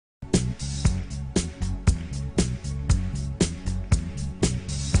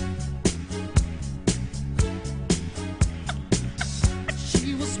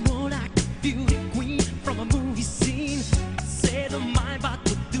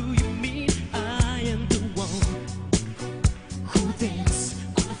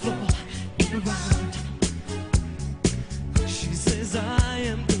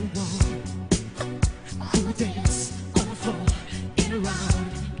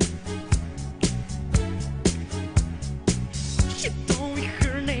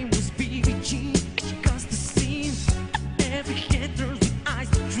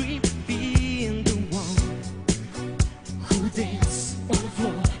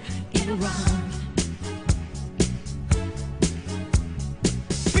around.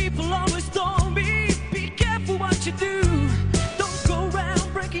 People always told me, be careful what you do. Don't go around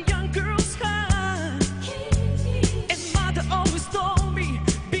breaking young girls' hearts. And mother always told me,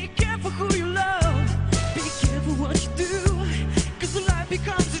 be careful who you love. Be careful what you do, 'cause life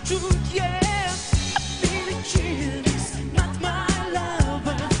becomes the truth, yeah. Billie Jean is not my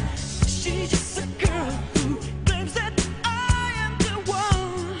lover. She's just a girl who claims that I am the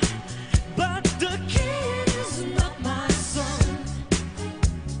one. But the kid is not my son.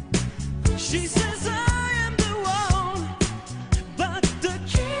 She says I am the one, but the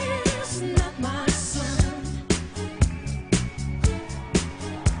kid is not my son.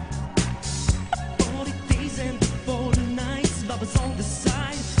 40 days and 40 nights, Baba's on the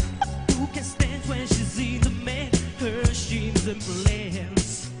side. Who can stand when she's in the man? Her schemes and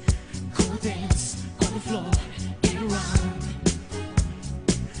plans. Go dance on the floor, get around.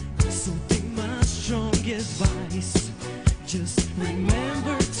 So take my strong advice. Just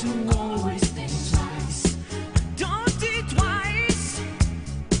remember to always think twice. Don't think twice.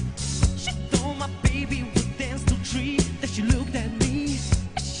 She told my baby would dance till 3. Then she looked at me.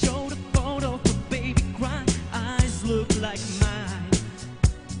 I showed a photo of her baby crying. Eyes look like mine.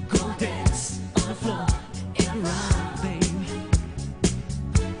 Go dance on the floor, get around, babe.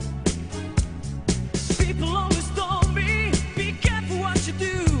 People always told me, be careful what you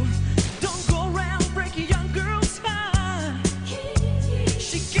do. Don't go around breaking young girls' hearts.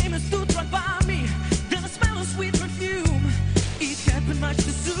 She came and stood right by me. Then I smelled her sweet perfume. It happened much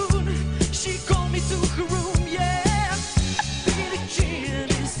too soon. She called me to her room, yeah. Billie Jean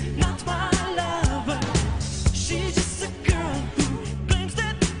is not my